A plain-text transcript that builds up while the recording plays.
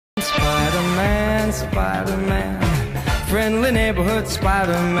Spider-Man, Spider-Man, friendly neighborhood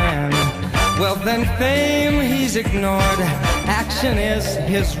Spider-Man. Wealth and fame he's ignored, action is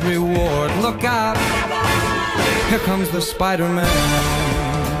his reward. Look out, here comes the Spider-Man.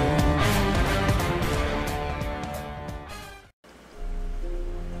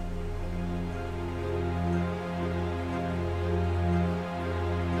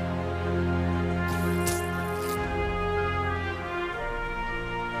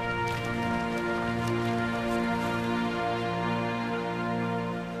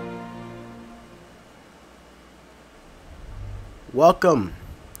 Welcome,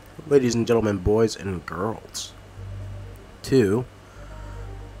 ladies and gentlemen, boys and girls, to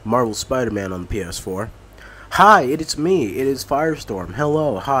Marvel Spider-Man on the PS4. Hi, it's me. It is FireStorm.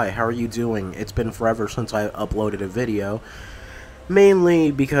 Hello, hi, how are you doing? It's been forever since I uploaded a video, mainly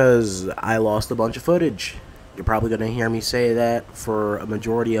because I lost a bunch of footage. You're probably going to hear me say that for a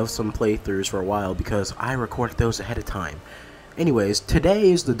majority of some playthroughs for a while, because I recorded those ahead of time. Anyways, today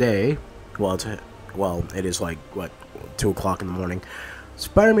is the day, well, it is like, what, 2 o'clock in the morning.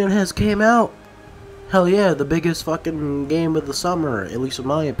 Spider-Man has came out. Hell yeah, the biggest fucking game of the summer, at least in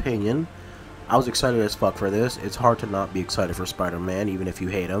my opinion. I was excited as fuck for this. It's hard to not be excited for Spider-Man, even if you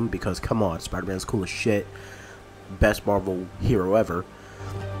hate him, because come on, Spider-Man's cool as shit. Best Marvel hero ever.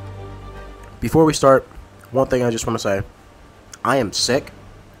 Before we start, one thing I just want to say. I am sick,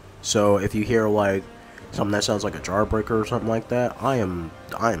 so if you hear like something that sounds like a jar breaker or something like that, I am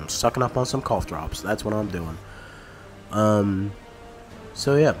sucking up on some cough drops. That's what I'm doing.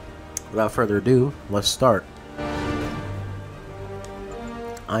 So yeah, without further ado, let's start.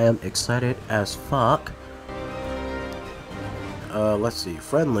 I am excited as fuck. Let's see.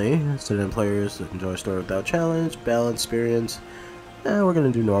 Friendly. Student players that enjoy story without challenge. Balance experience. We're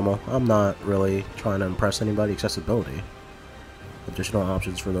gonna do normal. I'm not really trying to impress anybody. Accessibility. Additional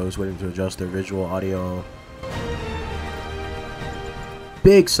options for those waiting to adjust their visual, audio.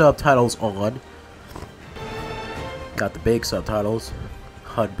 Big subtitles on. Got the big subtitles.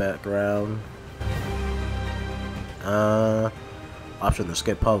 HUD background. Option to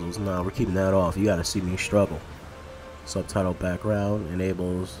skip puzzles. No, we're keeping that off. You gotta see me struggle. Subtitle background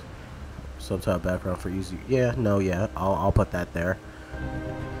enables subtitle background for easy. Yeah, no, yeah. I'll put that there.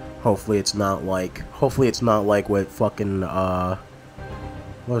 Hopefully it's not like what fucking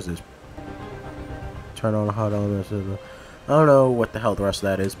what is this? Turn on HUD on this. I don't know what the hell the rest of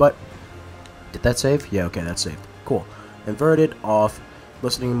that is, but did that save? Yeah, okay, that's saved. Cool. Inverted off.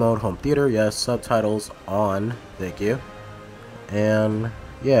 Listening mode, home theater, yes. Subtitles on. Thank you. And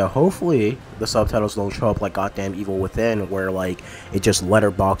yeah, hopefully the subtitles don't show up like goddamn Evil Within, where like it just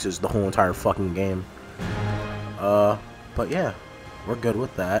letterboxes the whole entire fucking game. But yeah, we're good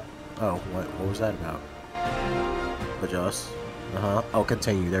with that. Oh, what was that about? Adjust. Oh,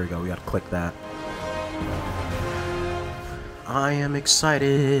 continue. There we go. We gotta click that. I am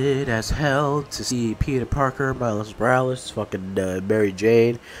excited as hell to see Peter Parker, Miles Morales, fucking Mary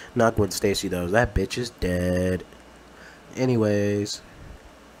Jane. Not Gwen Stacy though. That bitch is dead. Anyways,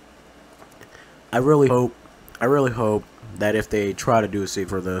 I really hope that if they try to do a sequel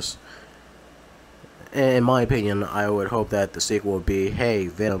for this, in my opinion, I would hope that the sequel would be, hey,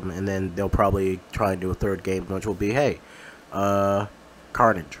 Venom, and then they'll probably try and do a third game, which will be, hey,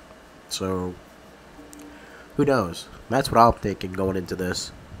 Carnage. So, who knows? That's what I'm thinking going into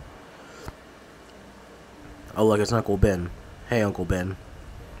this. Oh, look, it's Uncle Ben. Hey, Uncle Ben.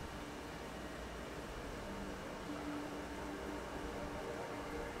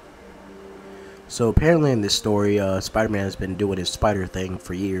 So apparently in this story, Spider-Man has been doing his spider thing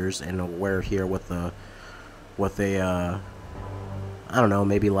for years, and we're here with a I don't know,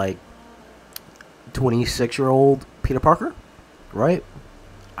 maybe like 26-year-old Peter Parker, right?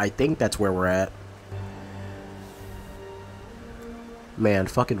 I think that's where we're at. Man,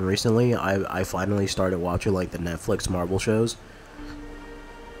 fucking recently, I finally started watching like the Netflix Marvel shows.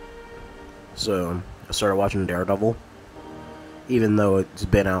 So I started watching Daredevil, even though it's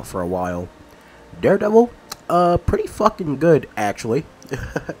been out for a while. Daredevil, pretty fucking good, actually.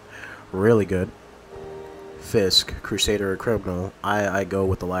 Really good. Fisk, Crusader, Criminal. I go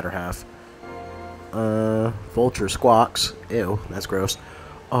with the latter half. Vulture squawks. Ew, that's gross.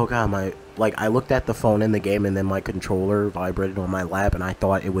 Oh god, I looked at the phone in the game and then my controller vibrated on my lap and I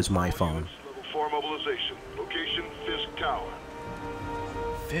thought it was my phone. Level 4 mobilization. Location Fisk Tower.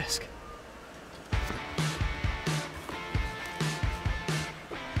 Fisk?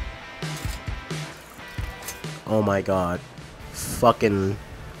 Oh my god. Fucking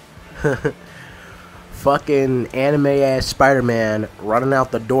fucking anime ass Spider-Man running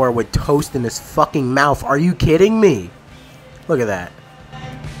out the door with toast in his fucking mouth. Are you kidding me? Look at that.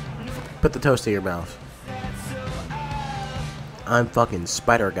 Put the toast in your mouth. I'm fucking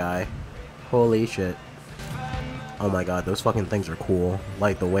Spider Guy. Holy shit. Oh my god, those fucking things are cool.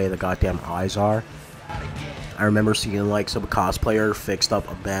 Like the way the goddamn eyes are. I remember seeing like some cosplayer fixed up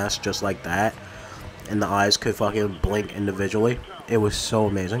a mask just like that. And the eyes could fucking blink individually. It was so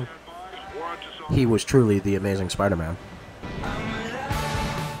amazing. He was truly the Amazing Spider-Man.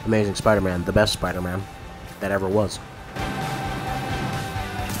 Amazing Spider-Man, the best Spider-Man that ever was.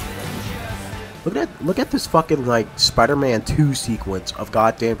 Look at this fucking like Spider-Man 2 sequence of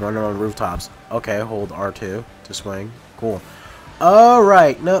goddamn running on rooftops. Okay, hold R2 to swing. Cool.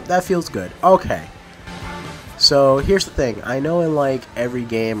 Alright, nope, that feels good. Okay. So here's the thing. I know in like every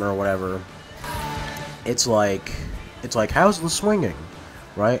game or whatever, it's like how's the swinging?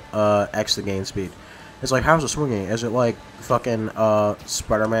 Right? X to gain speed. It's like, how's the swinging? Is it like fucking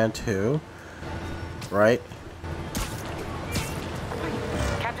Spider-Man 2? Right?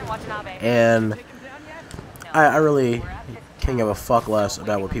 And I really can't give a fuck less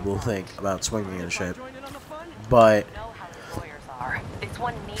about what people think about swinging and shit. But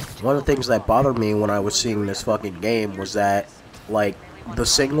one of the things that bothered me when I was seeing this fucking game was that, like, the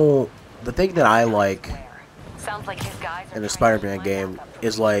thing that I like in the Spider-Man game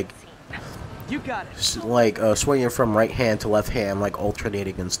is like swinging from right hand to left hand, like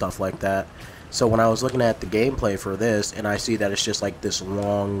alternating and stuff like that. So when I was looking at the gameplay for this, and I see that it's just like this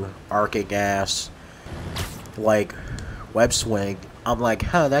long, arcing ass, like, web swing, I'm like,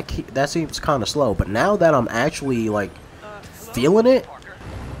 huh, that seems kind of slow. But now that I'm actually like feeling it,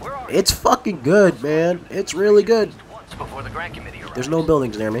 it's fucking good, man. It's really good. There's no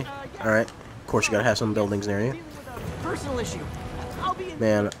buildings near me. All right, of course you gotta have some buildings near you. Personal issue.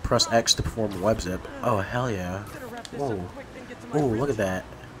 Man, press X to perform a web zip. Oh hell yeah! Whoa! Oh, look at that!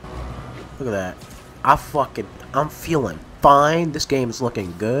 Look at that! I'm feeling fine. This game is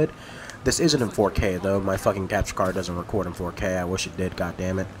looking good. This isn't in 4K though. My fucking capture card doesn't record in 4K. I wish it did. God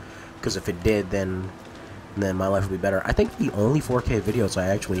damn it! Because if it did, then my life would be better. I think the only 4K videos I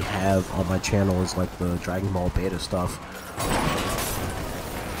actually have on my channel is like the Dragon Ball beta stuff.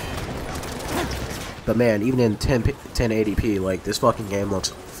 But man, even in 1080p, like, this fucking game looks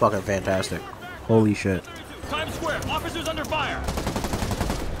fucking fantastic. Holy shit. Times Square, officers under fire!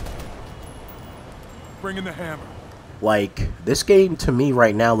 Bring in the hammer. Like, this game to me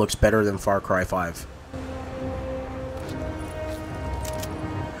right now looks better than Far Cry 5.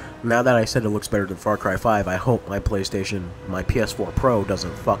 Now that I said it looks better than Far Cry 5, I hope my PS4 Pro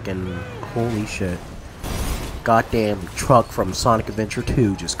doesn't fucking... Holy shit. Goddamn truck from Sonic Adventure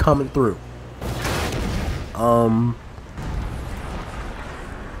 2 just coming through.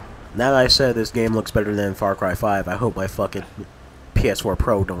 Now that I said this game looks better than Far Cry 5, I hope my fucking PS4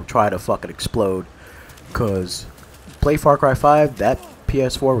 Pro don't try to fucking explode. Cause play Far Cry 5, that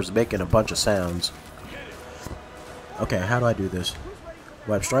PS4 was making a bunch of sounds. Okay, how do I do this?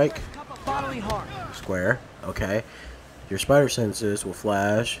 Web strike? Square. Okay. Your spider senses will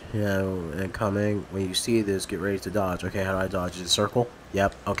flash, you know, incoming. When you see this, get ready to dodge. Okay, how do I dodge? Is it circle?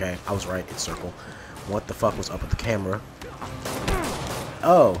 Yep, okay, I was right, it's circle. What the fuck was up with the camera?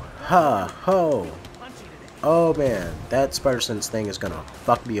 Oh, ha, ho. Oh man, that spider sense thing is gonna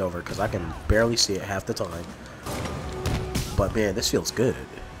fuck me over because I can barely see it half the time. But man, this feels good.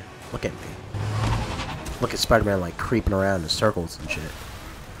 Look at me. Look at Spider-Man like creeping around in circles and shit.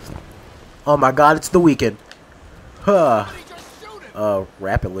 Oh my god, it's the weekend. Huh.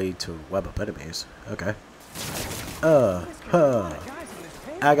 Rapidly to web up enemies. Okay. I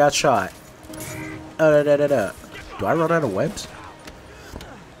got shot. Do I run out of webs?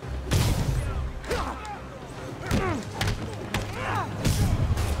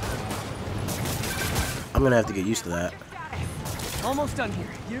 I'm gonna have to get used to that. Almost done here.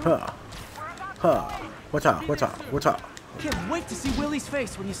 You? What's up? Can't wait to see Willie's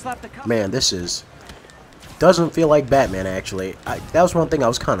face when you slap the cup. Man, this doesn't feel like Batman, actually. That was one thing I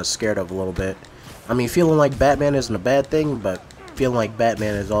was kind of scared of a little bit. I mean, feeling like Batman isn't a bad thing, but feeling like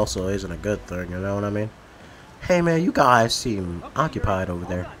Batman isn't a good thing, you know what I mean? Hey man, you guys seem occupied over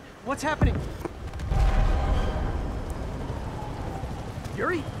there. What's happening?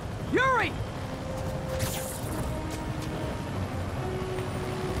 Yuri? Yuri!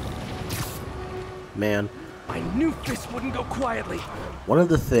 Man, I knew this wouldn't go quietly. one of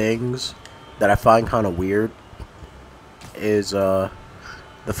the things that I find kind of weird is the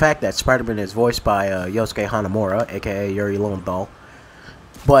fact that Spider-Man is voiced by Yosuke Hanamura, aka Yuri Lowenthal.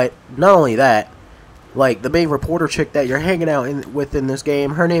 But not only that, like, the main reporter chick that you're hanging out with in this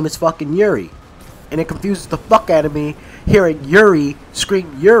game, her name is fucking Yuri. And it confuses the fuck out of me hearing Yuri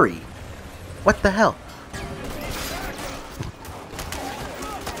scream Yuri. What the hell?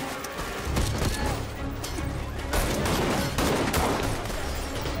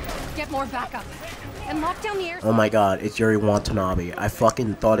 more backup. And lock down the air. Oh my god, it's Yuri Watanabe. I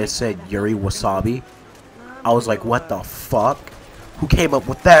fucking thought it said Yuri Wasabi. I was like, what the fuck? Who came up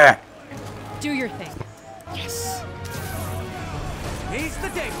with that? Do your thing. Yes. He's the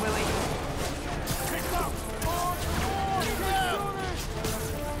day, Willie.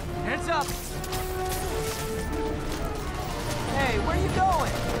 Heads up. Hey, where you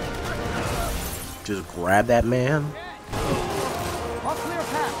going? Just grab that man. I'll clear a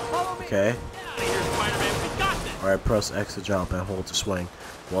path. Follow me. Okay. Here, Spider-Man, we got this. Alright, press X to jump and hold to swing.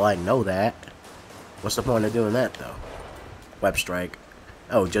 Well, I know that. What's the point of doing that, though? Web strike.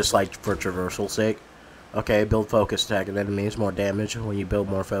 Oh, just like for traversal sake. Okay, build focus, attacking enemies, more damage when you build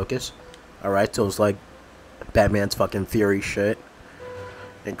more focus. Alright, so it's like Batman's fucking theory shit.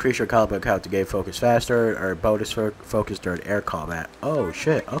 Increase your combat count to gain focus faster, or bonus focus during air combat. Oh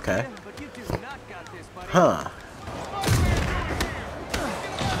shit, okay. But you do not got this, buddy. Huh.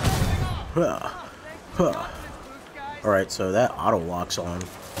 Huh. Huh. Alright, so that auto locks on.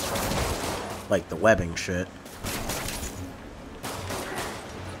 Like the webbing shit.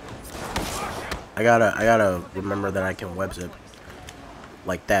 I gotta remember that I can web zip.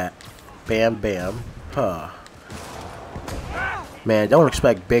 Like that. Bam, bam. Huh. Man, don't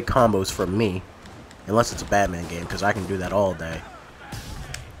expect big combos from me. Unless it's a Batman game, because I can do that all day.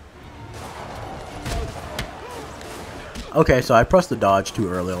 Okay, so I pressed the dodge too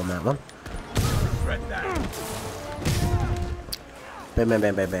early on that one. Bam, bam,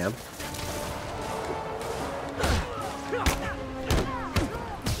 bam, bam, bam.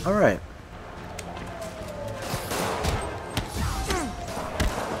 Alright.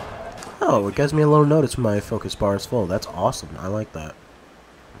 Oh, it gives me a little notice when my focus bar is full. That's awesome. I like that.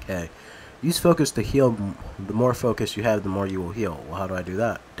 Okay. Use focus to heal. The more focus you have, the more you will heal. Well, how do I do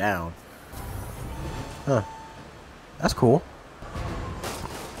that? Down. Huh. That's cool.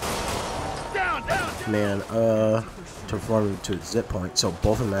 Man, transform to a zip point. So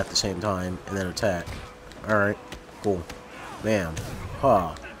both of them at the same time, and then attack. Alright. Cool. Bam.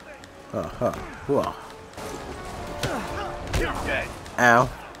 Ha. Ha. Ha. Whoa. Ow.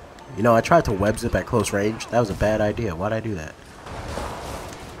 You know, I tried to web zip at close range. That was a bad idea. Why'd I do that?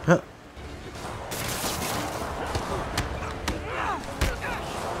 Huh.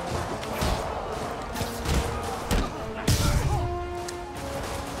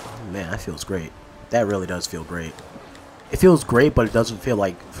 Man, that feels great. That really does feel great. It feels great, but it doesn't feel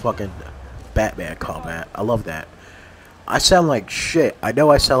like fucking Batman combat. I love that. I sound like shit. I know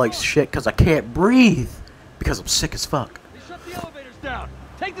I sound like shit because I can't breathe. Because I'm sick as fuck. They shut the elevators down.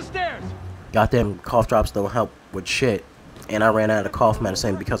 Take the stairs. Goddamn cough drops don't help with shit. And I ran out of cough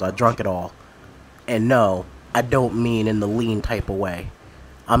medicine because I drunk it all. And no, I don't mean in the lean type of way.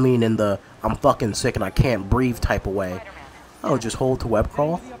 I mean in the I'm fucking sick and I can't breathe type of way. Oh, just hold to web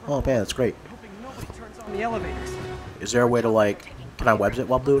crawl? Oh man, that's great. Hoping nobody turns on the elevators. Is there a way to like, can I web zip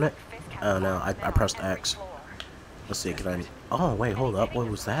while doing it? Oh no, I pressed X. Let's see, can I, oh wait, hold up, what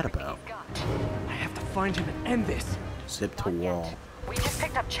was that about? I have to find him and end this. Zip to wall. We just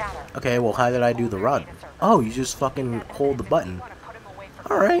picked up chatter. Okay, well how did I do the run? Oh, you just fucking hold the button.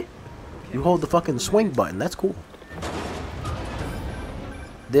 Alright. You hold the fucking swing button, that's cool.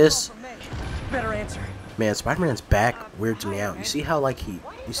 This, Better answer. man, Spider-Man's back weirds me out. You see how like you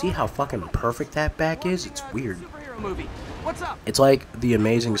see how fucking perfect that back is? It's weird. Superhero movie. What's up? It's like the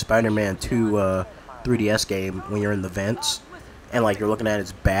Amazing Spider-Man 2 3DS game when you're in the vents and like you're looking at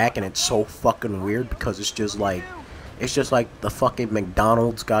its back and it's so fucking weird because it's just like the fucking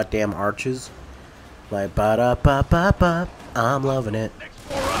McDonald's goddamn arches. Like ba-da-ba-ba-ba, I'm loving it.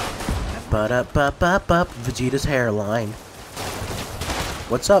 Ba-da-ba-ba-ba, Vegeta's hairline.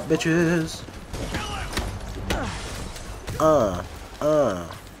 What's up, bitches?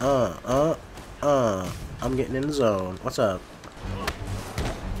 I'm getting in the zone. What's up?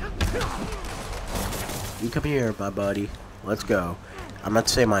 You come here, my buddy. Let's go. I'm about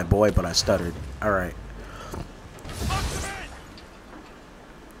to say my boy, but I stuttered. Alright.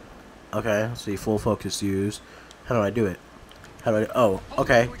 Okay, let's see. Full focus used. How do I do it? How do I... Oh,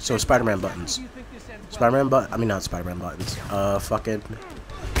 okay. So Spider-Man buttons. Spider-Man button... I mean, not Spider-Man buttons. Fucking...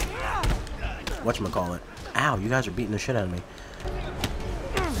 Whatchamacallit. Ow, you guys are beating the shit out of me.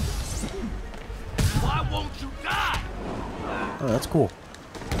 Why won't you die? Oh, that's cool.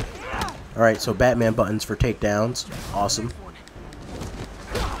 Alright, so Batman buttons for takedowns. Awesome.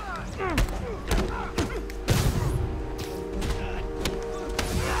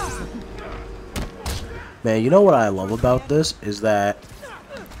 Man, you know what I love about this is that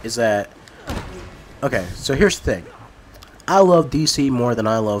okay, so here's the thing. I love DC more than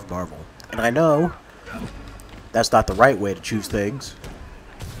I love Marvel. And I know that's not the right way to choose things,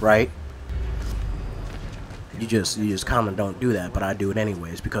 right? You just kind of don't do that, but I do it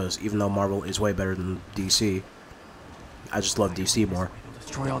anyways, because even though Marvel is way better than DC, I just love DC more.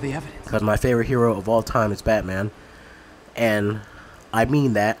 Destroy all the evidence. Because my favorite hero of all time is Batman, and I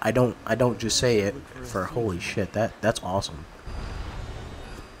mean that. I don't just say it for holy shit. That's awesome.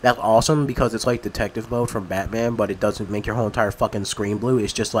 That's awesome because it's like detective mode from Batman, but it doesn't make your whole entire fucking screen blue.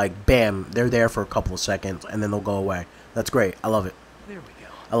 It's just like, bam, they're there for a couple of seconds, and then they'll go away. That's great. I love it. There we go.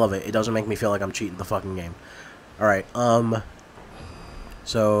 I love it. It doesn't make me feel like I'm cheating the fucking game. Alright,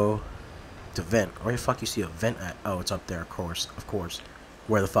 so, the vent. Where the fuck you see a vent at? Oh, it's up there, of course.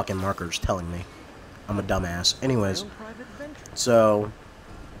 Where the fucking marker's telling me. I'm a dumbass. Anyways, so,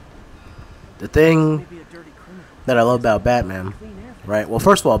 the thing that I love about Batman, right? Well,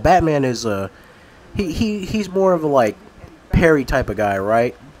 first of all, Batman is he's more of a like Perry type of guy,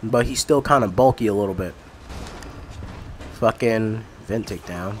 right? But he's still kind of bulky a little bit. Fucking vent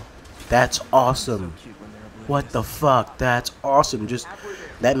takedown. That's awesome. What the fuck? That's awesome. Just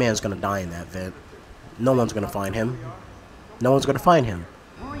that man's gonna die in that vent. No one's gonna find him. No one's gonna find him.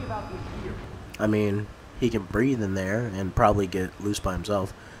 I mean, he can breathe in there and probably get loose by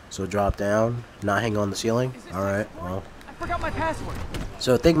himself. So drop down, not hang on the ceiling. Alright, well. I forgot my password.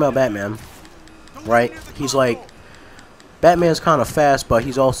 So think about Batman, right? He's like, Batman's kind of fast, but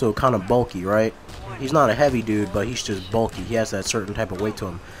he's also kind of bulky, right? He's not a heavy dude, but he's just bulky. He has that certain type of weight to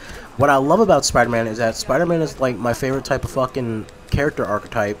him. What I love about Spider-Man is that Spider-Man is like my favorite type of fucking character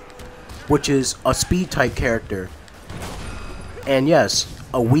archetype, which is a speed type character. And yes,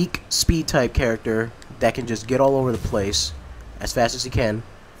 a weak speed type character that can just get all over the place as fast as he can,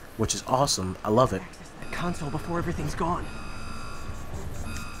 which is awesome. I love it. Access that console before everything's gone.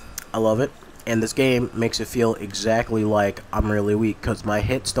 I love it. And this game makes it feel exactly like I'm really weak, because my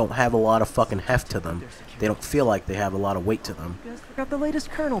hits don't have a lot of fucking heft to them. They don't feel like they have a lot of weight to them. You guys forgot the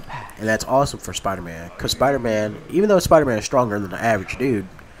latest kernel patch. And that's awesome for Spider-Man, because Spider-Man, even though Spider-Man is stronger than the average dude,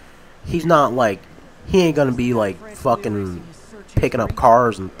 he's not like, he ain't gonna be like fucking picking up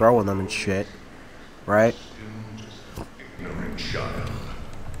cars and throwing them and shit, right?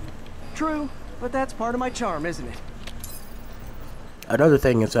 True, but that's part of my charm, isn't it? Another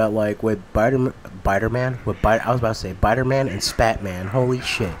thing is that like with Spider-Man and Spatman, holy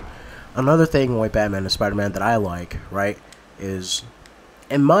shit. Another thing with Batman and Spider-Man that I like, right, is,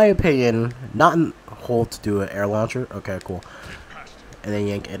 in my opinion, not in hold to do an air launcher. Okay, cool. And then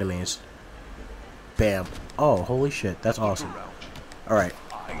yank enemies. Bam. Oh, holy shit, that's awesome. Alright.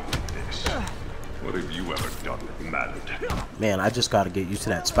 What have you ever done with Madden? Man, I just gotta get used to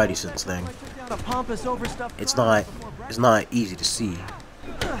that Spidey sense thing. The pompous overstuffed It's not easy to see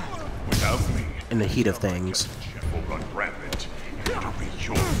Without me, in the heat of things. Jeff will run rampant. It'll be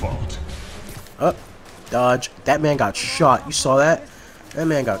your fault. Oh, dodge. That man got shot. You saw that? That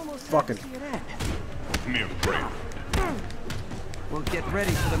man got fucking... Mere brain. We'll get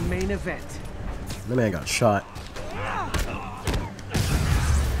ready for the main event. That man got shot.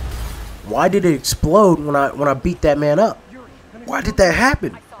 Why did it explode when I beat that man up? Why did that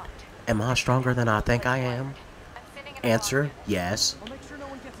happen? Am I stronger than I think I am? Answer, yes.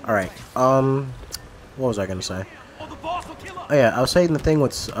 Alright, what was I gonna say? Oh yeah, I was saying the thing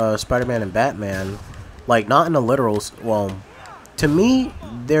with Spider-Man and Batman, like, not in a literal, well, to me,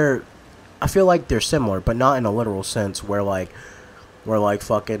 I feel like they're similar, but not in a literal sense, where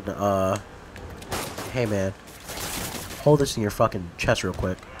fucking, hey man, hold this in your fucking chest real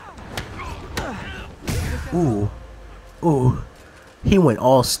quick. Ooh, he went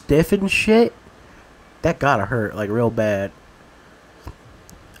all stiff and shit. That gotta hurt, like, real bad.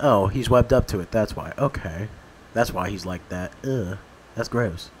 Oh, he's webbed up to it, that's why. Okay. That's why he's like that. Ugh. That's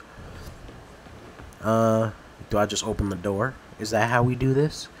gross. Do I just open the door? Is that how we do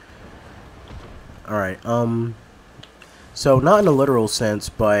this? Alright, so not in a literal sense,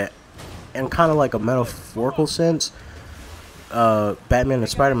 but in kind of like a metaphorical sense, Batman and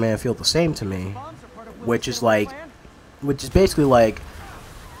Spider-Man feel the same to me. Which is basically like,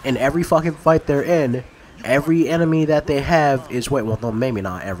 in every fucking fight they're in, every enemy that they have is, well, no, maybe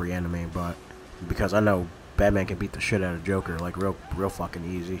not every enemy, but, because I know Batman can beat the shit out of Joker, like, real fucking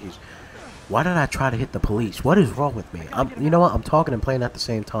easy. Why did I try to hit the police? What is wrong with me? You know what, I'm talking and playing at the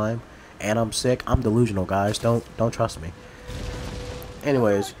same time, and I'm sick. I'm delusional, guys. Don't trust me.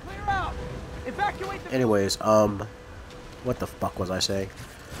 Anyways, what the fuck was I saying?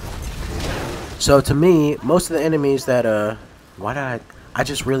 So to me, most of the enemies that I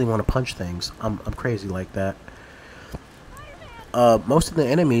just really want to punch things. I'm crazy like that. Most of the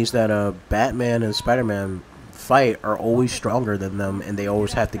enemies that Batman and Spider-Man fight are always stronger than them, and they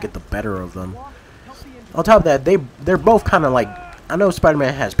always have to get the better of them. On top of that, they're both kind of like I know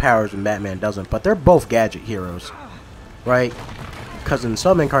Spider-Man has powers and Batman doesn't, but they're both gadget heroes, right? Because in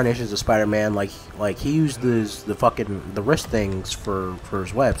some incarnations of Spider-Man, like he used the fucking wrist things for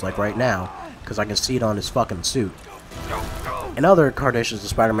his webs, like right now, because I can see it on his fucking suit. In other incarnations of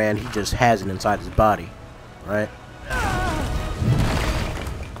Spider-Man, he just has it inside his body, right?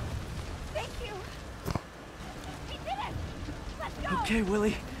 Thank you. We did it. Let's go. Okay,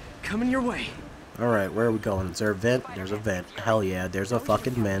 Willie. Coming your way. Alright, where are we going? Is there a vent? There's a vent. Hell yeah, there's a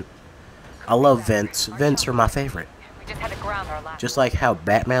fucking vent. I love vents. Vents are my favorite. Just like how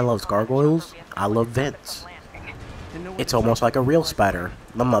Batman loves gargoyles, I love vents. It's almost like a real spider.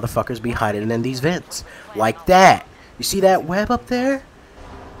 The motherfuckers be hiding in these vents. Like that. You see that web up there?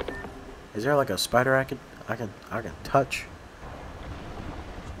 Is there like a spider I can touch?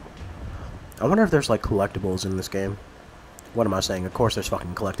 I wonder if there's like collectibles in this game. What am I saying? Of course there's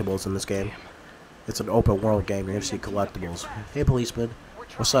fucking collectibles in this game. It's an open world game. You're gonna see collectibles. Hey policeman,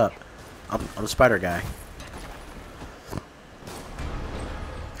 what's up? I'm a spider guy.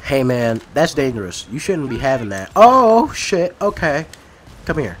 Hey man, that's dangerous. You shouldn't be having that. Oh shit, okay.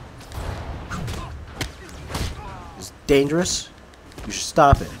 Come here. It's dangerous. You should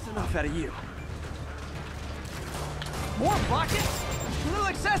stop it. That's enough out of you. More rockets? A little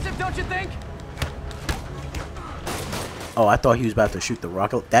excessive, don't you think? Oh, I thought he was about to shoot the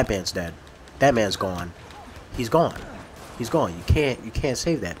rocket. That man's dead. That man's gone. He's gone. He's gone. You can't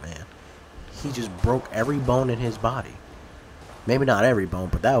save that man. He just broke every bone in his body. Maybe not every bone,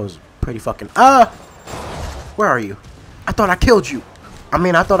 but that was pretty fucking... Ah! Where are you? I thought I killed you. I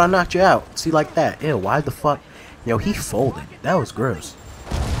mean, I thought I knocked you out. See, like that. Ew, why the fuck? Yo, he folded. That was gross.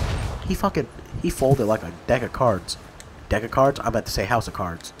 He folded like a deck of cards. Deck of cards? I'm about to say House of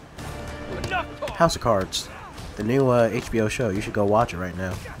Cards. House of Cards. The new HBO show. You should go watch it right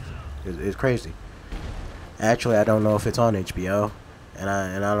now. It's crazy. Actually, I don't know if it's on HBO, and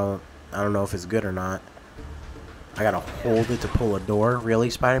I don't know if it's good or not. I gotta hold it to pull a door. Really,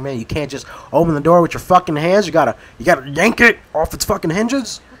 Spider-Man? You can't just open the door with your fucking hands. You gotta yank it off its fucking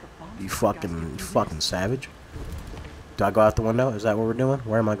hinges. You fucking savage. Do I go out the window? Is that what we're doing?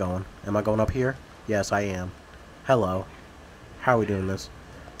 Where am I going? Am I going up here? Yes, I am. Hello. How are we doing this?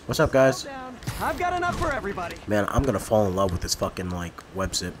 What's up, guys? I've got enough for everybody. Man, I'm gonna fall in love with this fucking like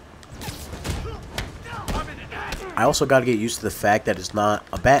web zip. I also gotta get used to the fact that it's not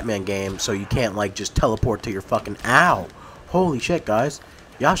a Batman game, so you can't like just teleport to your fucking... Ow! Holy shit, guys.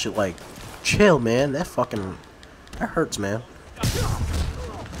 Y'all should like chill, man. That hurts, man.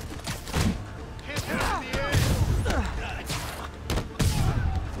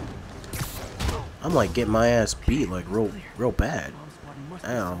 I'm like getting my ass beat like real bad.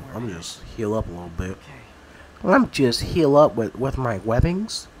 Ow, I'm just heal up a little bit. I'm just heal up with my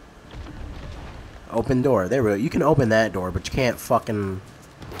webbings. Open door. There we go. You can open that door, but you can't fucking...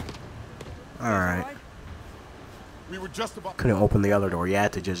 Alright. Couldn't open the other door. You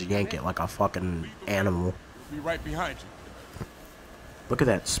had to just yank it like a fucking animal. Be right behind you. Look at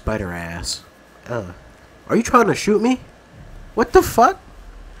that spider ass. Are you trying to shoot me? What the fuck?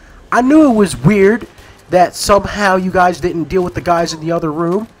 I knew it was weird that somehow you guys didn't deal with the guys in the other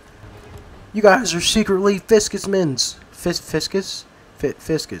room. You guys are secretly Fiscusmans. Fiscus?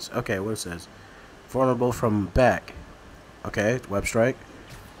 Fiscus. Okay, what it says. Vulnerable from back. Okay, web strike.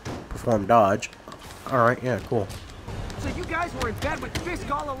 Perform dodge. Alright, yeah, cool. So you guys were in bed with Fisk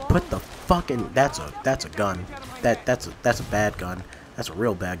all along? Put the fucking... That's a gun. That's a bad gun. That's a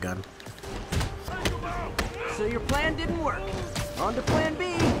real bad gun. So your plan didn't work. On to plan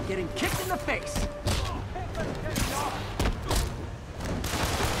B, getting kicked in the face.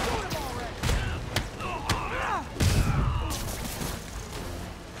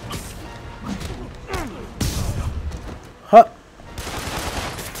 Huh.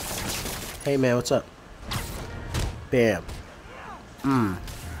 Hey man, what's up? Bam.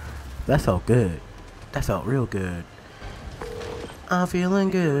 That felt good. That felt real good. I'm feeling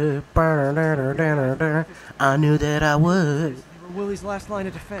good. I knew that I would. They were Willie's last line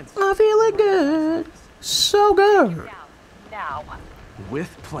of defense. I'm feeling good. So good. Now.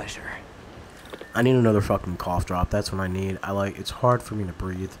 With pleasure. I need another fucking cough drop. That's what I need. It's hard for me to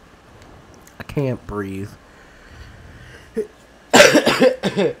breathe. I can't breathe.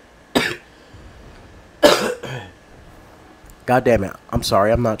 God damn it. I'm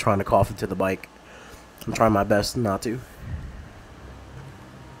sorry. I'm not trying to cough into the mic. I'm trying my best not to.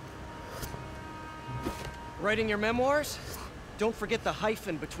 Writing your memoirs? Don't forget the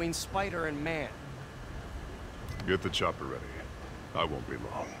hyphen between spider and man. Get the chopper ready. I won't be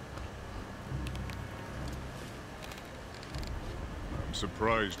long. I'm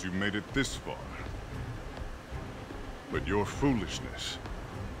surprised you made it this far. But your foolishness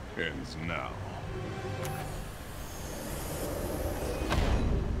ends now.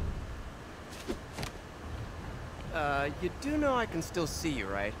 You do know I can still see you,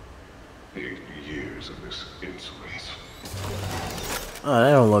 right? 8 years of this insolence. Oh,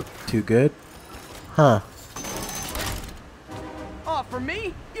 that don't look too good. Huh. Oh, for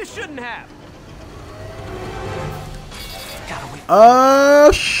me? You shouldn't have. Gotta wait.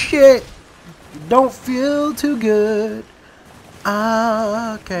 Oh, shit. Don't feel too good.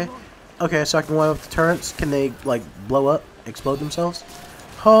 Ah, okay. Okay, so I can wind up the turrets. Can they, like, blow up? Explode themselves?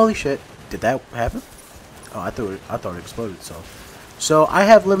 Holy shit. Did that happen? Oh, I thought it exploded itself. So, I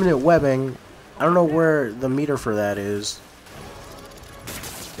have limited webbing. I don't know where the meter for that is.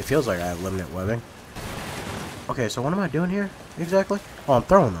 It feels like I have limited webbing. Okay, so what am I doing here, exactly? Oh, I'm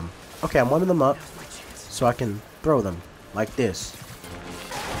throwing them. Okay, I'm webbing them up so I can throw them like this.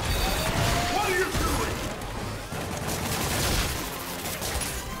 What are you doing?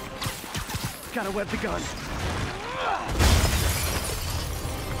 Gotta web the gun.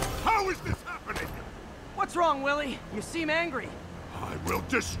 How is this happening? What's wrong, Willie? You seem angry. I will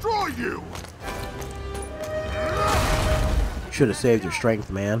destroy you! Should have saved your strength,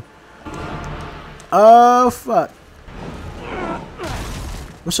 man. Oh, fuck.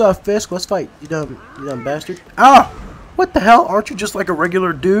 What's up, Fisk? Let's fight. You dumb bastard. Ah! What the hell? Aren't you just like a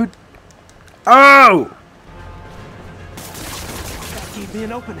regular dude? Oh! That gave me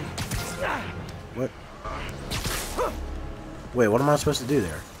an opening. What? Wait, what am I supposed to do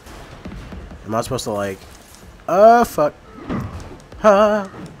there? Am I supposed to, like... Oh, fuck. Ha!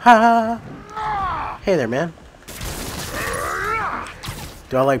 Ha! Hey there, man.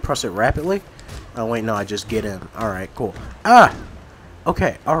 Do I, like, press it rapidly? Oh, wait, no, I just get in. Alright, cool. Ah!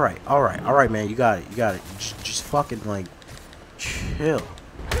 Okay, alright, man. You got it. Just fucking, like, chill.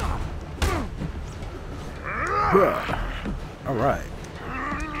 Alright.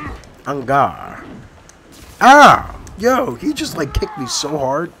 Angar. Ah! Yo, he just, like, kicked me so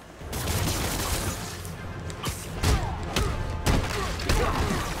hard.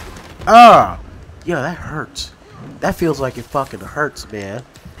 Ah! Yo, that hurts. That feels like it fucking hurts, man.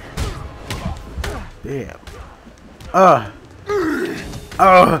 Damn.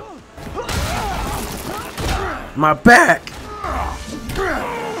 My back!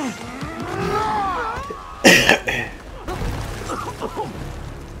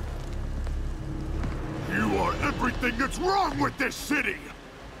 You are everything that's wrong with this city!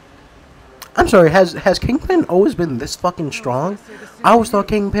 I'm sorry, has Kingpin always been this fucking strong? I always thought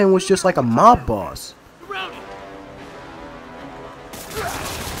Kingpin was just like a mob boss. Around it!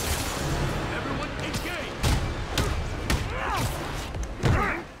 Everyone engage!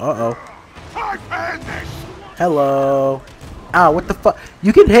 Uh-oh. I've had this! Hello. Ah, what the fuck?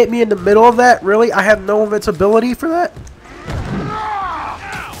 You can hit me in the middle of that? Really? I have no invincibility for that?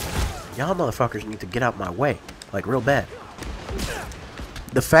 Y'all motherfuckers need to get out my way. Like, real bad.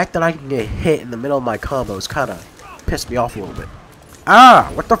 The fact that I can get hit in the middle of my combos kind of pissed me off a little bit. Ah,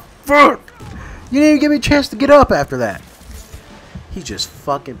 what the fuck? You didn't even give me a chance to get up after that. He just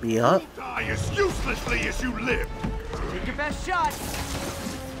fucking me up. Die as uselessly as you live! Take your best shot.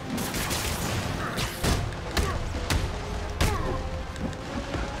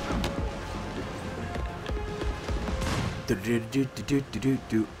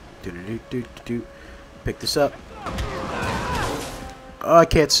 Pick this up. Oh, I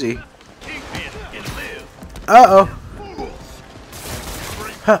can't see. Uh-oh.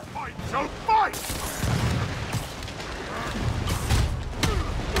 Huh. Fight, so fight!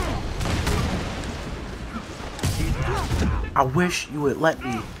 I wish you would let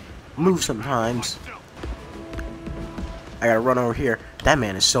me move sometimes. I gotta run over here. That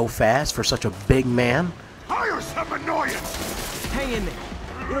man is so fast for such a big man. Hire some annoyance! Hang in there.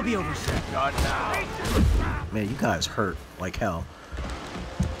 It'll be over soon. Not now. Man, you guys hurt like hell.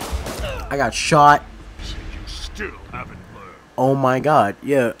 I got shot. You still haven't learned. Oh my god.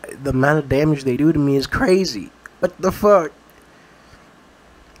 Yeah, the amount of damage they do to me is crazy. What the fuck?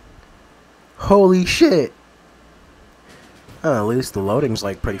 Holy shit. At least the loading's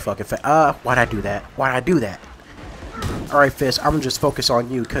like pretty fucking fast. Why'd I do that? Why'd I do that? Alright, Fist, I'm gonna just focus on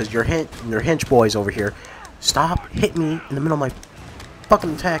you because your hench boys over here. Stop hitting me in the middle of my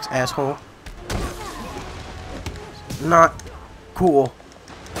fucking attacks, asshole. Not cool.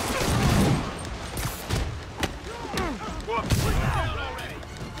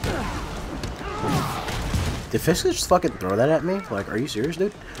 Did Fisk just fucking throw that at me? Like, are you serious,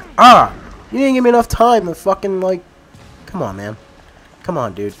 dude? Ah! You didn't give me enough time to fucking, like... Come on, man. Come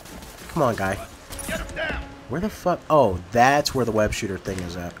on, dude. Come on, guy. Where the fuck... Oh, that's where the web shooter thing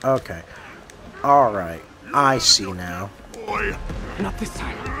is at. Okay. Alright. I see now. Boy. Not this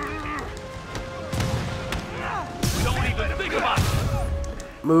time. Don't even think about it.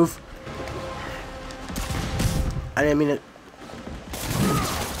 Move. I didn't mean it.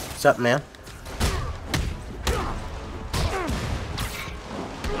 What's up, man?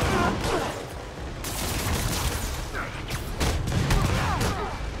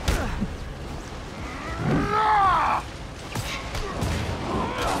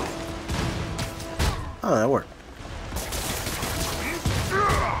 Oh, that worked.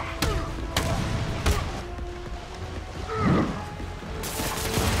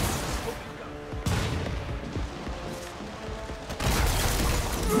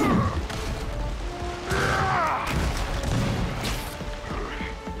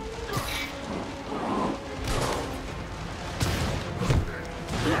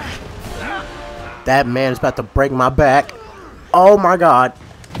 That man is about to break my back. Oh my god.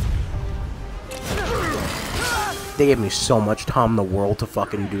 They gave me so much time in the world to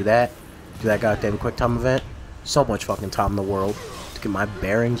fucking do that. Do that goddamn quick time event. So much fucking time in the world to get my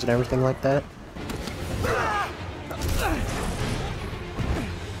bearings and everything like that.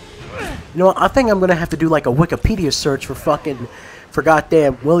 You know what? I think I'm gonna have to do like a Wikipedia search for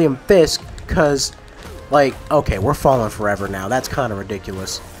goddamn William Fisk, cause like, okay, we're falling forever now. That's kind of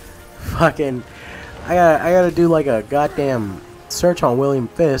ridiculous. Fucking, I gotta do like a goddamn search on William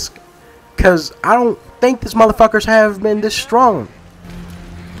Fisk, cause I don't think this motherfuckers have been this strong.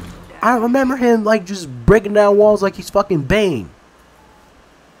 I remember him like just breaking down walls like he's fucking Bane.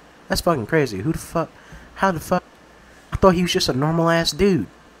 That's fucking crazy. Who the fuck? How the fuck? I thought he was just a normal ass dude.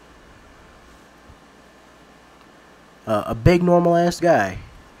 A big normal ass guy.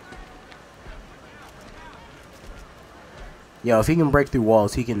 Yo, if he can break through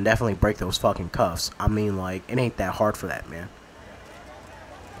walls, he can definitely break those fucking cuffs. I mean, like, it ain't that hard for that, man.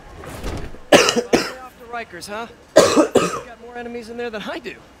 Off to Rikers, huh? You got more enemies in there than I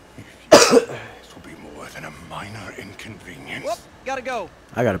do. This will be more than a minor inconvenience. Whoop, gotta go.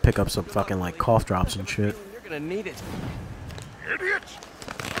 I gotta pick up some fucking, like, cough drops and shit. You're gonna need it. Idiots!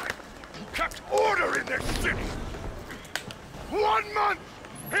 You kept order in this city! 1 month!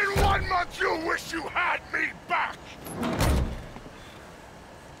 In 1 month you'll wish you had me back!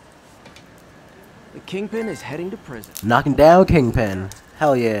 The Kingpin is heading to prison. Knocking down Kingpin.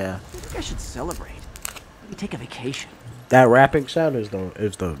 Hell yeah. I think I should celebrate. Maybe take a vacation. That rapping sound is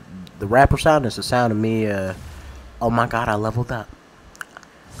the rapper sound is the sound of me, oh my god, I leveled up.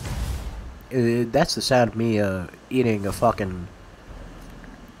 That's the sound of me, eating a fucking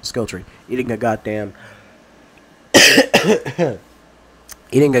skill tree. Eating a goddamn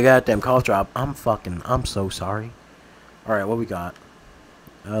eating a goddamn cough drop. I'm so sorry. Alright, what we got?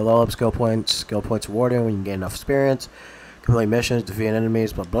 Level up skill points awarded when you get enough experience. Complete missions, defeat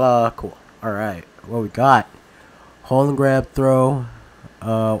enemies, blah blah. Cool. Alright, what we got? Hold and grab, throw,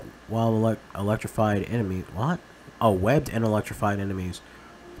 while electrified enemies. What? Oh, webbed and electrified enemies.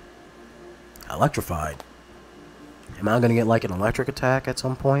 Electrified. Am I gonna get like an electric attack at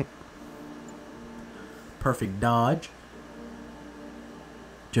some point? Perfect dodge.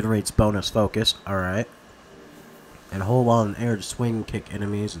 Generates bonus focus. Alright. And hold on in air to swing, kick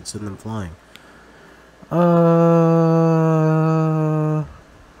enemies, and send them flying.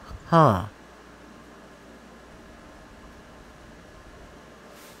 Huh.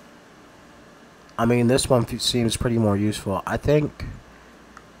 I mean, this one seems pretty more useful. I think.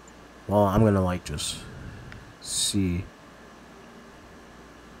 Well, I'm gonna like just see.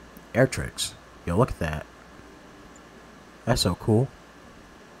 Air tricks. Yo, look at that. That's so cool.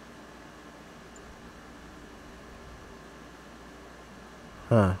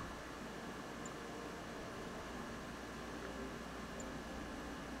 Huh.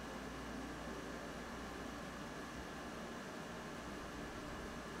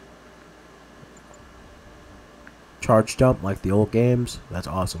 Charge jump like the old games. That's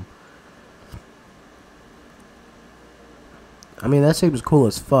awesome. I mean, that seems cool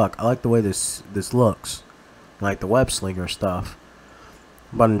as fuck. I like the way this looks. Like the web slinger stuff.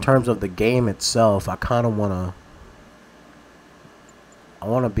 But in terms of the game itself, I kind of want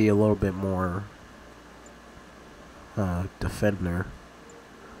to be a little bit more defender.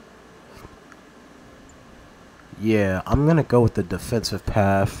 Yeah, I'm going to go with the defensive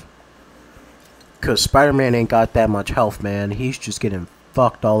path. Because Spider-Man ain't got that much health, man. He's just getting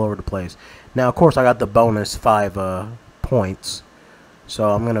fucked all over the place. Now, of course, I got the bonus 5 points.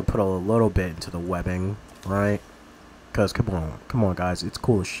 So I'm going to put a little bit into the webbing, right? Because, come on, guys. It's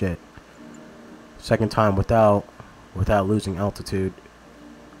cool as shit. Second time without losing altitude.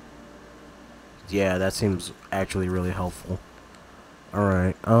 Yeah, that seems actually really helpful.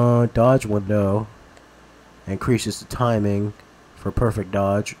 Alright, dodge window. Increases the timing for perfect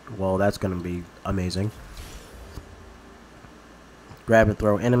dodge. Well, that's going to be amazing. Grab and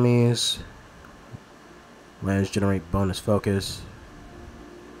throw enemies. Manage generate bonus focus.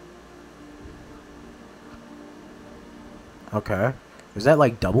 Okay. Is that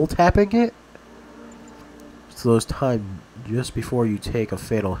like double tapping it? Slows time just before you take a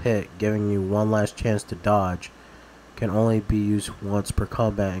fatal hit, giving you one last chance to dodge. Can only be used once per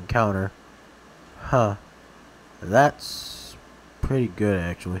combat encounter. Huh. That's pretty good,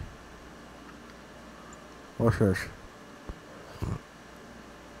 actually. What's this?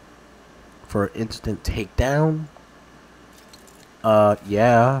 For instant takedown?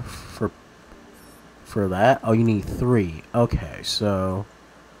 Yeah. For that? Oh, you need 3. Okay, so...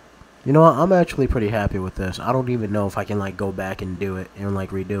 You know what? I'm actually pretty happy with this. I don't even know if I can, like, go back and do it and, like,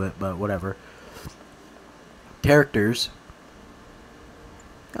 redo it, but whatever. Characters.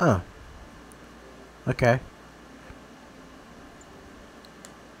 Oh. Okay.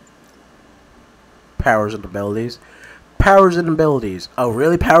 Powers and abilities. Powers and abilities. Oh,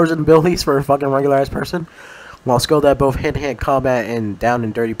 really? Powers and abilities for a fucking regular-ass person? While skilled at both hand-to-hand combat and down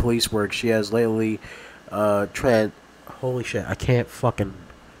and dirty police work, she has lately, holy shit, I can't fucking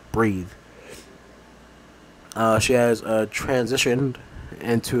breathe. She has, transitioned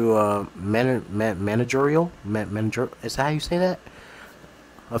into, managerial? Manager, is that how you say that?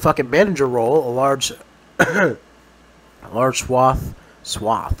 A fucking manager role, a large, a large swath,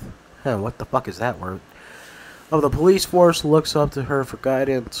 huh, what the fuck is that word? Of the police force looks up to her for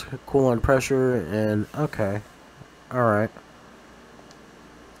guidance, cool on pressure, and okay. Alright.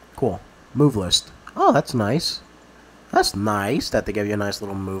 Cool. Move list. Oh, that's nice. That's nice that they give you a nice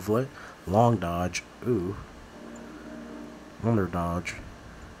little movelet. Long dodge. Ooh. Under dodge.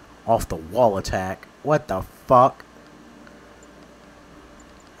 Off the wall attack. What the fuck?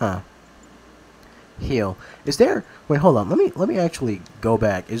 Huh. Heal. Is there... Wait, hold on. Let me actually go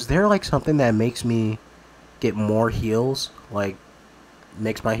back. Is there like something that makes me get more heals? Like,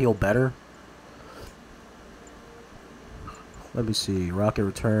 makes my heal better? Let me see. Rocket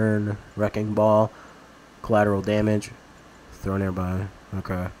return, wrecking ball, collateral damage, throw nearby.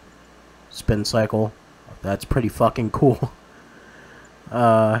 Okay. Spin cycle. That's pretty fucking cool.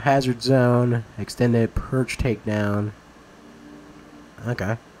 Hazard zone, extended perch takedown.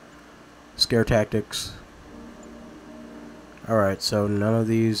 Okay. Scare tactics. Alright, so none of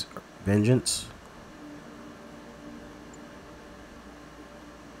these vengeance.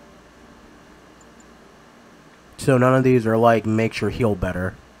 So none of these are like makes your heal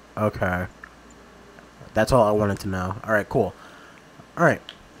better. Okay. That's all I wanted to know. Alright, cool. Alright.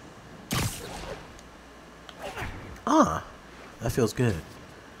 Ah. That feels good.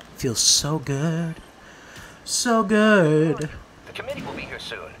 Feels so good. So good. The committee will be here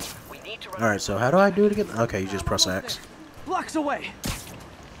soon. We need to run. Alright, so how do I do it again? Okay, you just press X. Blocks away.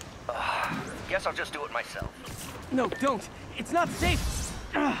 Guess I'll just do it myself. No, don't. It's not safe.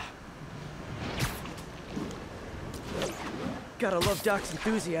 Gotta love Doc's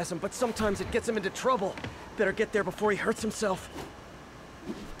enthusiasm, but sometimes it gets him into trouble. Better get there before he hurts himself.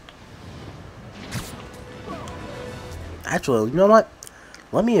 Actually, you know what?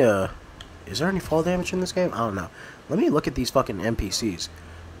 Let me, is there any fall damage in this game? I don't know. Let me look at these fucking NPCs.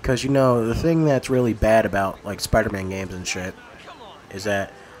 Because, you know, the thing that's really bad about, like, Spider-Man games and shit is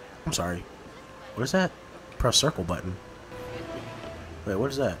that... I'm sorry. What is that? Press circle button. Wait,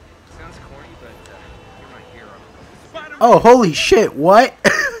 what is that? Sounds corny, but you're my hero. Oh, holy shit, what?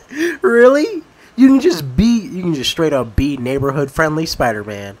 Really? You can just straight up be neighborhood-friendly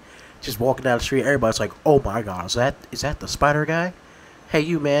Spider-Man. Just walking down the street, everybody's like, oh my god, is that the spider guy? Hey,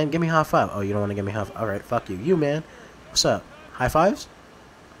 you, man, give me a high five. Oh, you don't want to give me a high five? Alright, fuck you. You, man. What's up? High fives?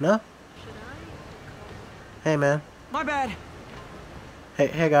 No? Hey, man. My bad.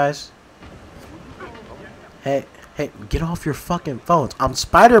 Hey, guys. Hey, get off your fucking phones. I'm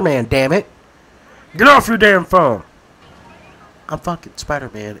Spider-Man, damn it. Get off your damn phone. I'm fucking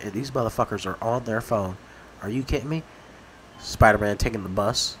Spider-Man, and these motherfuckers are on their phone. Are you kidding me? Spider-Man taking the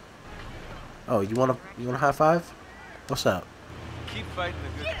bus. Oh, you want a high five? What's up? Keep fighting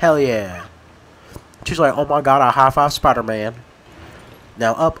the good. Hell yeah. She's like, oh my god, I high five Spider-Man.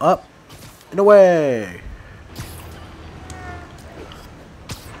 Now up, and away.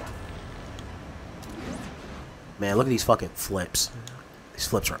 Man, look at these fucking flips. These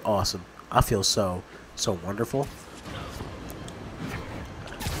flips are awesome. I feel so wonderful.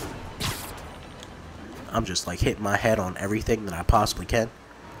 I'm just like hitting my head on everything that I possibly can.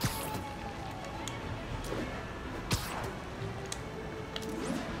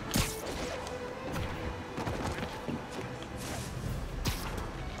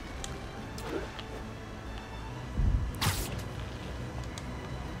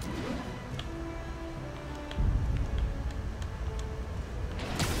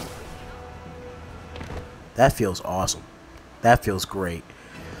 That feels awesome. That feels great.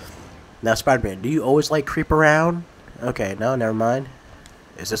 Now, Spider-Man, do you always like creep around? Okay, no, never mind.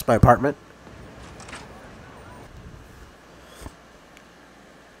 Is this my apartment?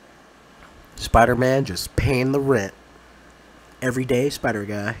 Spider-Man just paying the rent. Every day, Spider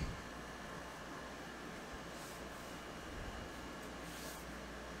Guy.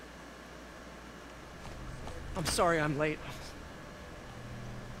 I'm sorry I'm late.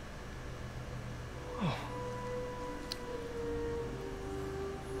 Oh.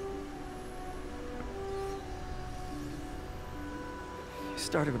 You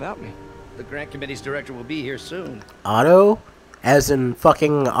started without me. The grant committee's director will be here soon. Otto? As in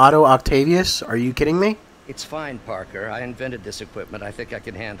fucking Otto Octavius? Are you kidding me? It's fine, Parker. I invented this equipment. I think I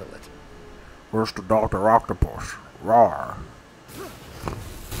can handle it. Where's the Dr. Octopus? Rawr.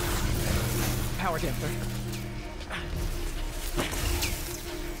 Power damper.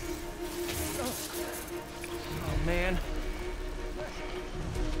 Oh, man.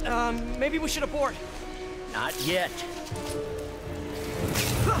 Maybe we should abort. Not yet.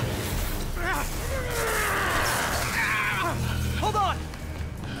 Hold on!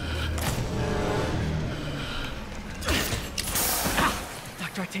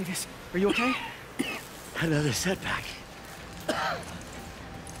 Dr. Octavius, are you okay? Another setback.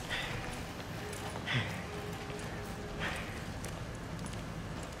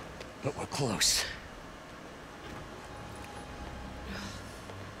 But we're close.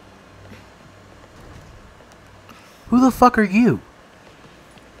 Who the fuck are you?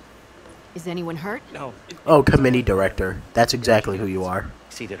 Is anyone hurt? No. Oh, committee director. That's exactly who you are.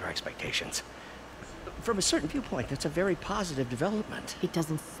 Exceeded our expectations. From a certain viewpoint, that's a very positive development. It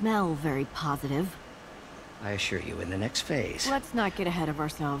doesn't smell very positive. I assure you, in the next phase. Let's not get ahead of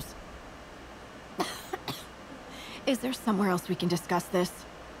ourselves. Is there somewhere else we can discuss this?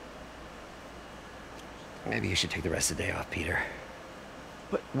 Maybe you should take the rest of the day off, Peter.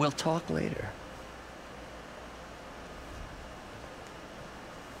 But we'll talk later.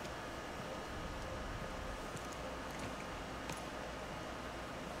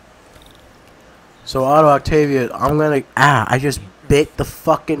 So, Otto Octavia, I just bit the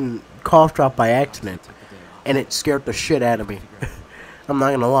fucking cough drop by accident. And it scared the shit out of me. I'm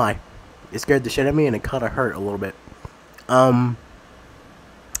not gonna lie. It scared the shit out of me and it kinda hurt a little bit. What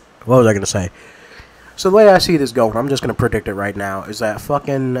was I gonna say? So the way I see this going, I'm just gonna predict it right now, is that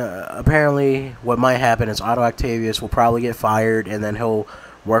fucking, apparently what might happen is Otto Octavius will probably get fired and then he'll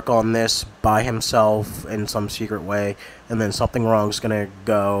work on this by himself in some secret way, and then something wrong's gonna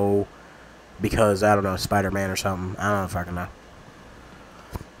go because, I don't know, Spider-Man or something. I don't know if I can know.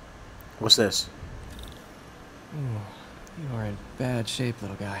 What's this? Ooh, you are in bad shape,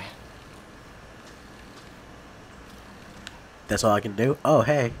 little guy. That's all I can do? Oh,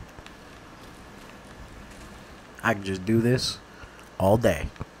 hey. I can just do this all day.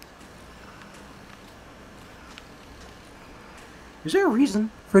 Is there a reason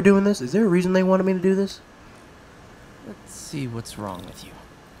for doing this? Is there a reason they wanted me to do this? Let's see what's wrong with you.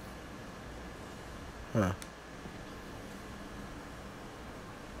 Huh.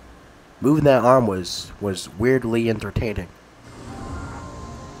 Moving that arm was weirdly entertaining.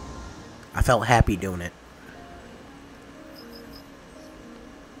 I felt happy doing it.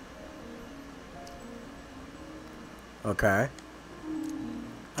 Okay.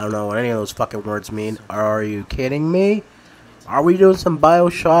 I don't know what any of those fucking words mean. Are you kidding me? Are we doing some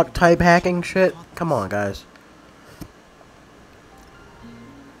BioShock type hacking shit? Come on, guys.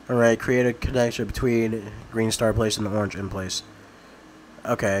 Alright, create a connection between green star place and the orange in place.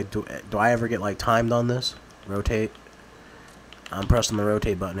 Okay, do I ever get, like, timed on this? Rotate. I'm pressing the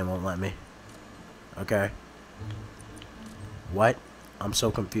rotate button, it won't let me. Okay. What? I'm so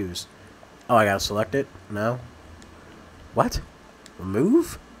confused. Oh, I gotta select it? No? What?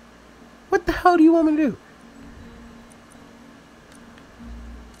 Remove? What the hell do you want me to do?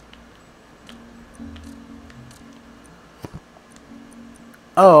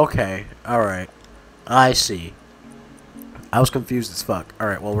 Oh, okay. Alright. I see. I was confused as fuck.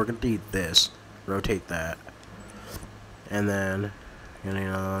 Alright, well, we're gonna need this. Rotate that. And then, gonna need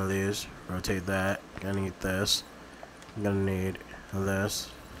another one of these. Rotate that. Gonna need this. Gonna need this.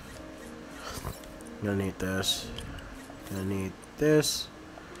 Gonna need this. Gonna need this.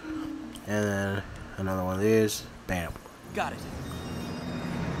 And then another one of these. Bam. Got it.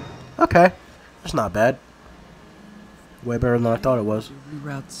 Okay. That's not bad. Way better than I thought it was.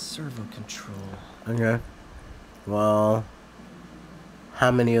 Reroute servo control. Okay. Well, how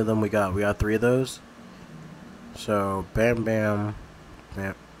many of them we got? We got 3 of those. So bam, bam,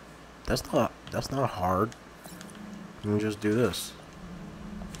 bam. That's not hard. You can just do this.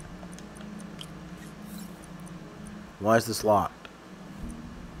 Why is this locked?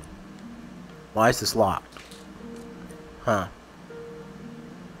 Why is this locked? Huh.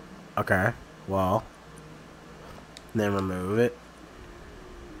 Okay. Well. Then remove it.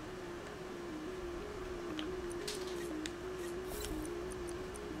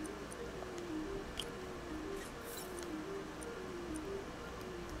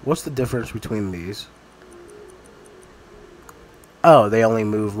 What's the difference between these? Oh, they only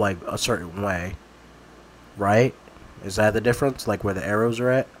move like a certain way. Right? Is that the difference? Like where the arrows are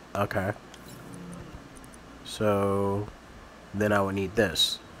at? Okay. So then I would need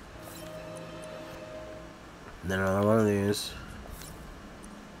this. And then another one of these.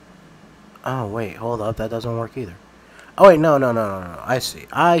 Oh wait, hold up, that doesn't work either. Oh wait, no. I see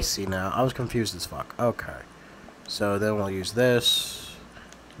now. I was confused as fuck. Okay. So then we'll use this,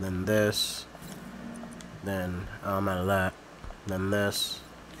 then this, then I'm out of that, then this,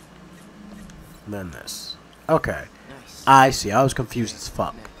 then this. Okay. Nice. I see. I was confused as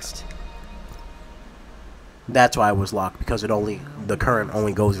fuck. Next. That's why it was locked, because the current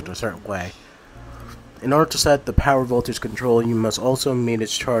only goes in a certain way. In order to set the power voltage control, you must also meet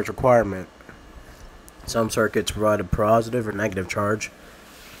its charge requirement. Some circuits provide a positive or negative charge.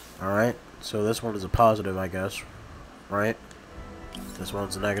 Alright, so this one is a positive, I guess. Right? This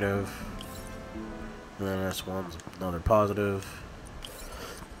one's a negative. And then this one's another positive.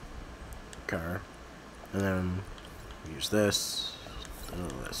 Okay. And then use this. And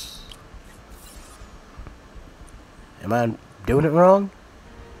this. Am I doing it wrong?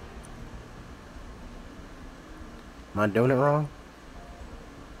 Am I doing it wrong?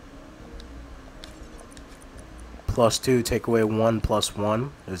 +2, take away 1, +1.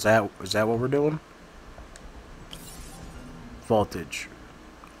 Is that what we're doing? Voltage.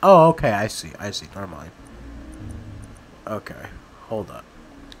 Oh, okay, I see. Never mind. Okay, hold up.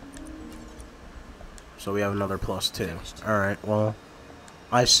 So we have another +2. Alright, well,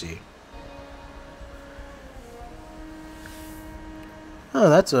 I see. Oh,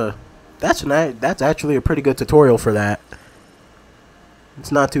 that's actually a pretty good tutorial for that.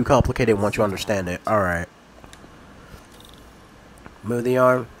 It's not too complicated once you understand it. Alright. Move the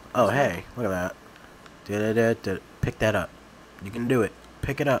arm. Oh, hey, look at that. Pick that up. You can do it.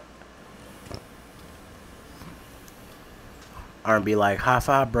 Pick it up. Arm be like, high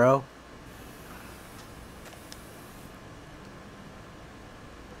five, bro.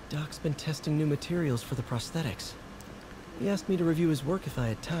 Doc's been testing new materials for the prosthetics. He asked me to review his work if I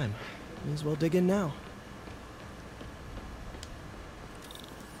had time. May as well dig in now.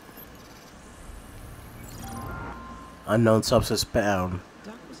 Unknown substance found.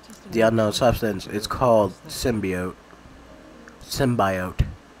 Doc was testing The unknown substance is called symbiote.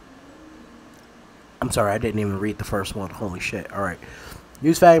 I'm sorry, I didn't even read the first one. Holy shit. Alright.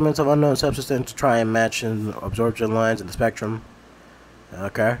 Use fragments of unknown substance to try and match in absorption lines in the spectrum.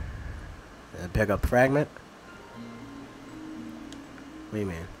 Okay. And pick up the fragment. What do you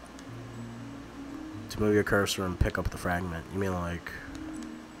mean? To move your cursor and pick up the fragment. You mean like...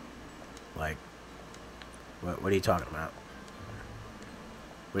 What are you talking about?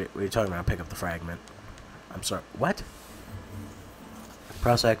 What are you talking about? Pick up the fragment. I'm sorry. What?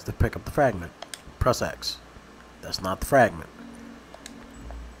 Press X to pick up the fragment. Press X. That's not the fragment.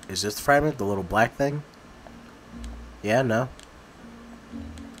 Is this the fragment? The little black thing? Yeah, no.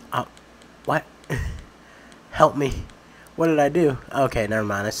 What? Help me. What did I do? Okay, never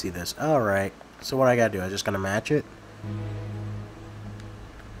mind. I see this. Alright. So what I gotta do? I just gonna match it?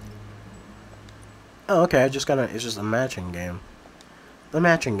 Oh, okay. It's just a matching game. The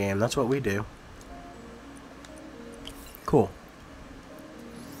matching game. That's what we do. Cool.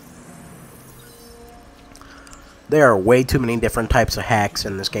 There are way too many different types of hacks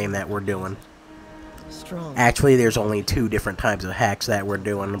in this game that we're doing. strong. Actually, there's only 2 different types of hacks that we're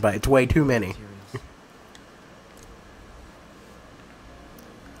doing, but it's way too many.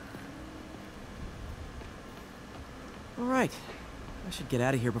 Alright. I should get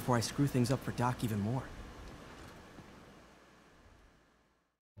out of here before I screw things up for Doc even more.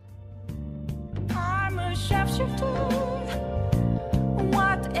 I'm a sharpshooter.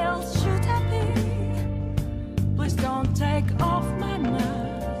 What else should I be? Please don't take all